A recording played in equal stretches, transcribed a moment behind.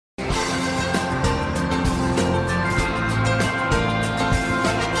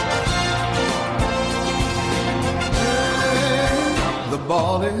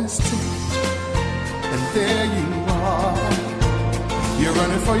all is tipped, and there you are. You're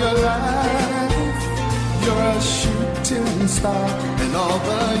running for your life. You're a shooting star, and all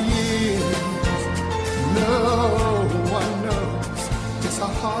the years, no one knows just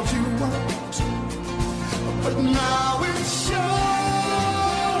how hard you worked. But now it shows.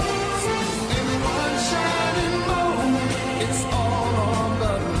 In one shining moment, it's all on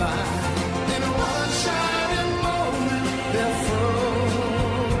the line. In one shining moment, they're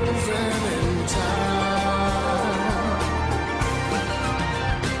frozen in time.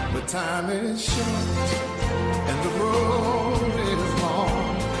 But time is short, and the road is long.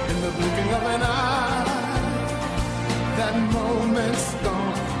 In the blinking of an eye, that moment's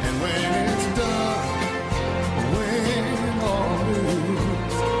gone. And when it's done, win or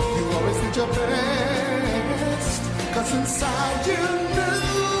lose, you always did your best. 'Cause inside you knew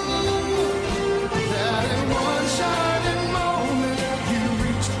that in one shining moment you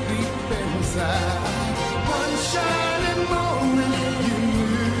reached deep inside. One shining moment you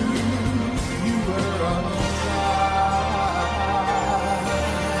knew you were alive.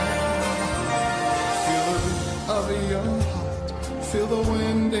 Feel the beat of your heart, feel the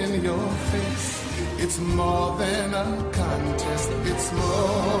wind in your face. It's more than a contest, it's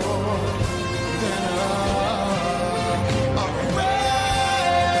more than a race.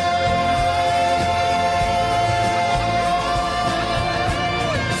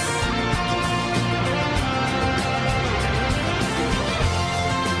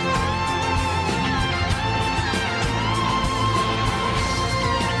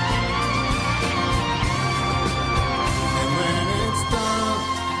 And when it's done,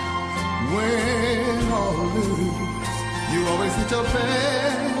 win or lose, you always did your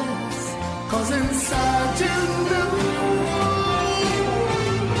best. 'Cause inside you knew,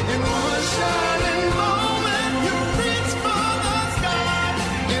 in one shining moment you reached for the sky.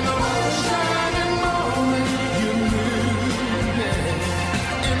 In one shining moment you knew,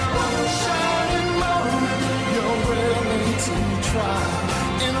 yeah. In one shining moment you're willing to try.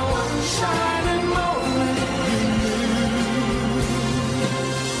 In one shining moment you knew.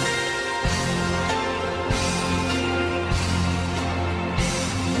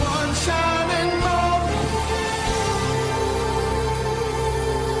 One shining moment.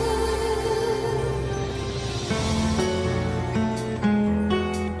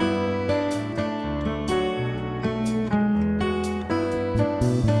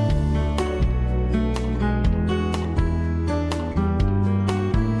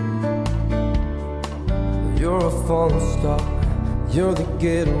 You're a falling star, you're the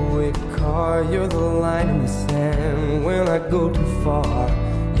getaway car, you're the line in the sand when I go too far.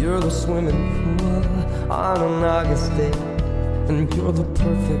 You're the swimming pool on an August day, and you're the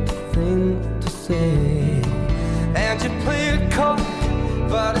perfect thing to say. And you play it cold,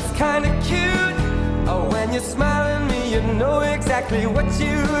 but it's kinda cute. Oh, when you smile at me, you know exactly what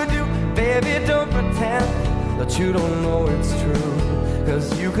you do. Baby, don't pretend that you don't know it's true, 'cause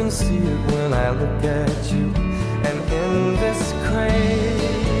you can see it when I look at you. And in this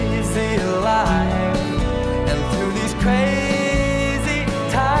crazy life, and through these crazy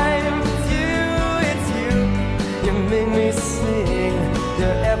times, it's you, you make me sing.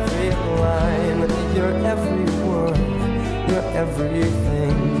 Your every line, your every word, your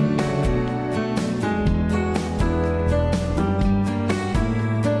everything.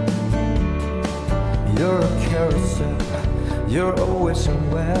 You're a carousel, you're always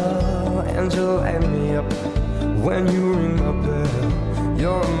well, and you light me up when you ring my bell.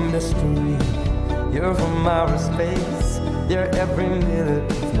 You're a mystery, you're from outer space, you're every minute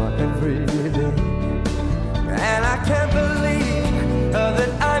of my everyday. And I can't believe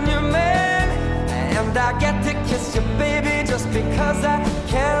that I'm your man, and I get to kiss you, baby, just because I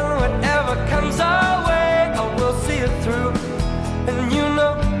can. Whatever comes our way, I will see it through, and you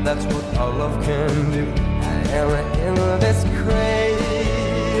know that's what our love can do. And in this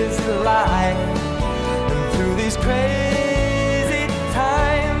crazy life, and through these crazy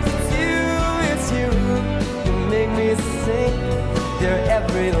times, it's you, you make me sing. Your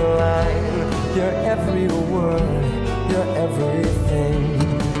every line, your every word, your everything.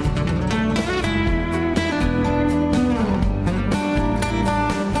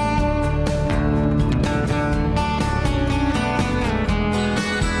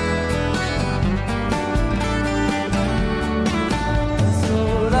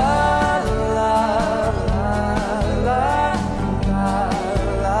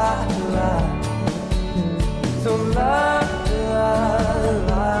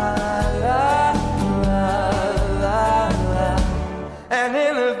 And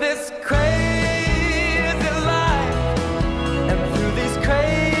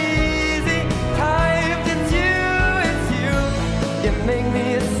make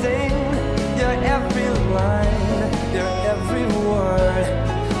me sing. You're every line, you're every word,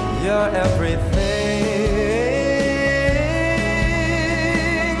 you're everything.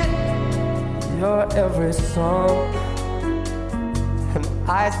 You're every song, and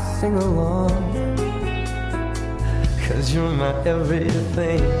I sing along, 'cause you're my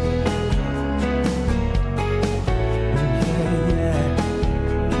everything.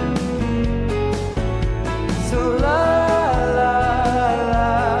 So la la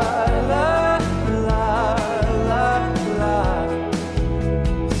la la la la la.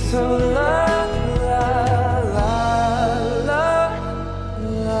 So la la la la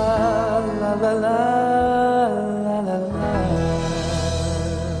la la la la la la.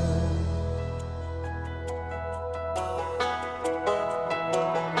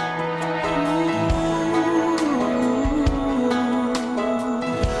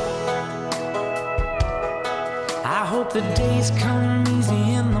 I hope the days come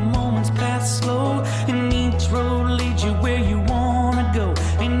easy and the moments pass slow, and each road leads you where you wanna go.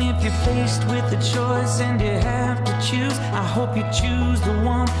 And if you're faced with a choice and you have to choose, I hope you choose the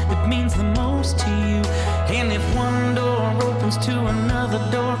one that means the most to you. And if one door opens to another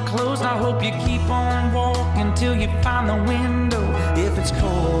door closed, I hope you keep on walking till you find the window. If it's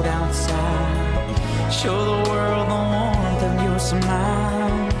cold outside, show the world the warmth of your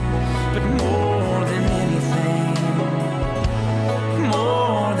smile. But more than anything,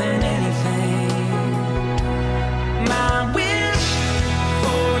 more than anything, my wish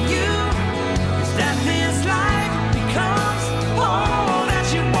for you is that this life becomes all that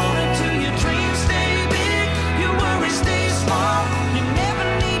you want it to. Your dreams stay big, your worries stay small. You never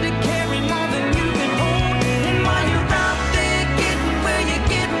need to carry more than you can hold. And while you're out there getting where you're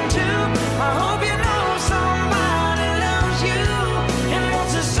getting to, I hope you know somebody loves you and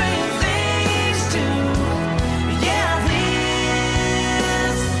wants the same things too. Yeah,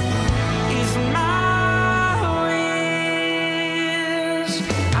 this is my wish.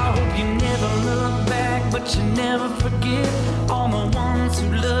 I hope you never look back, but you never forget all the ones who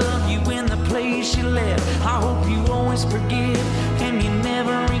love you in the place you left. I hope you always forgive and you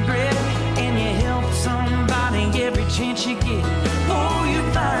never regret, and you help somebody every chance you get. Oh, you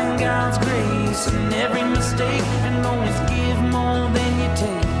find God's grace in every mistake, and always give more than you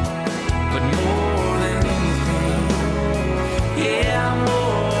take. But more than anything, yeah,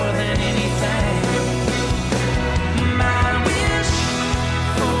 more than anything, my wish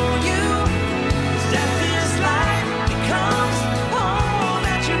for you is that this life becomes all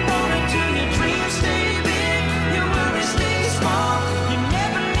that you want it to. Your dreams stay big, your worries stay small. You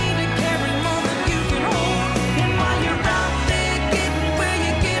never need to carry more than you can hold. And while you're out there getting where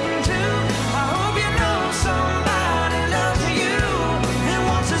you're getting to, I hope you know somebody loves you and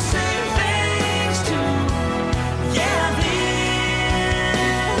wants the same things too. Yeah,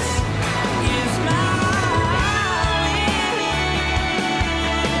 this is my wish.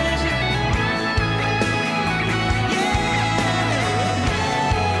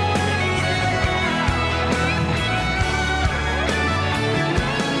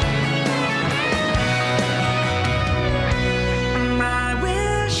 My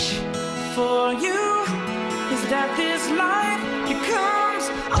wish for you is that this life becomes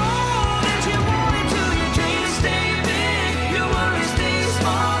all that you want it to. Your dreams stay big, your worries stay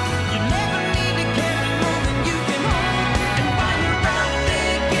small. You never need to carry more than you can hold. And while you're out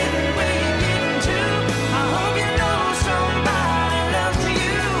there getting where you're getting to, I hope you know somebody loves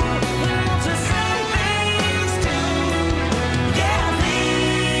you and wants the same things too. Yeah,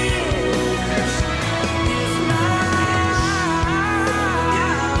 this is my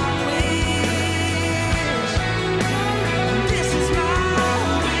wish. This is my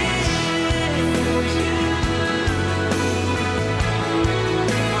wish for you.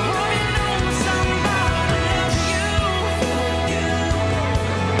 I hope you know somebody loves you,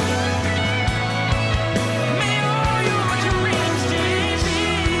 May all your dreams stay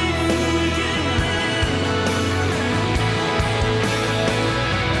big.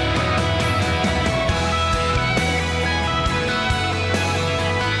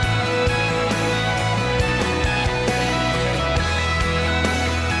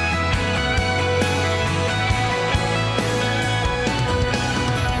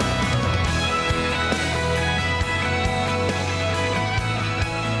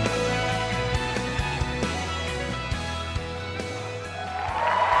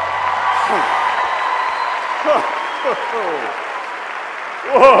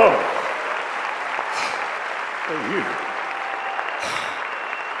 Thank you.